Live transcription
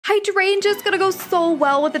Hydrangea's gonna go so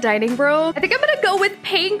well with the dining room. I think I'm gonna go with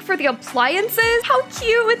pink for the appliances. How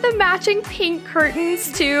cute with the matching pink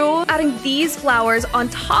curtains too. Adding these flowers on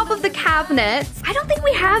top of the cabinets. I don't think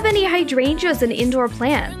we have any hydrangeas in indoor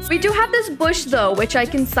plants. We do have this bush though, which I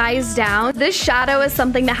can size down. This shadow is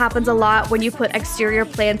something that happens a lot when you put exterior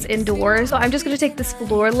plants indoors. So I'm just gonna take this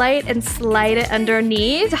floor light and slide it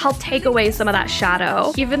underneath to help take away some of that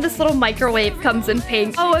shadow. Even this little microwave comes in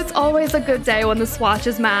pink. Oh, it's always a good day when the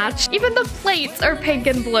swatches match. Even the plates are pink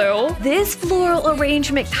and blue. This floral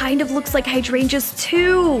arrangement kind of looks like hydrangeas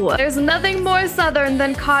too. There's nothing more southern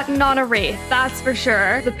than cotton on a wreath, that's for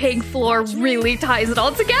sure. The pink floor really ties it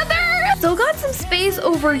all together. Still got some space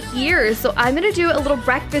over here, so I'm gonna do a little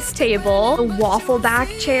breakfast table. The waffle back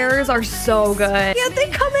chairs are so good. Yeah, they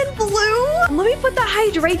come in blue. Let me put the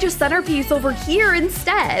hydrangea centerpiece over here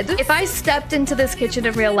instead. If I stepped into this kitchen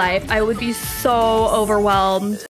in real life, I would be so overwhelmed.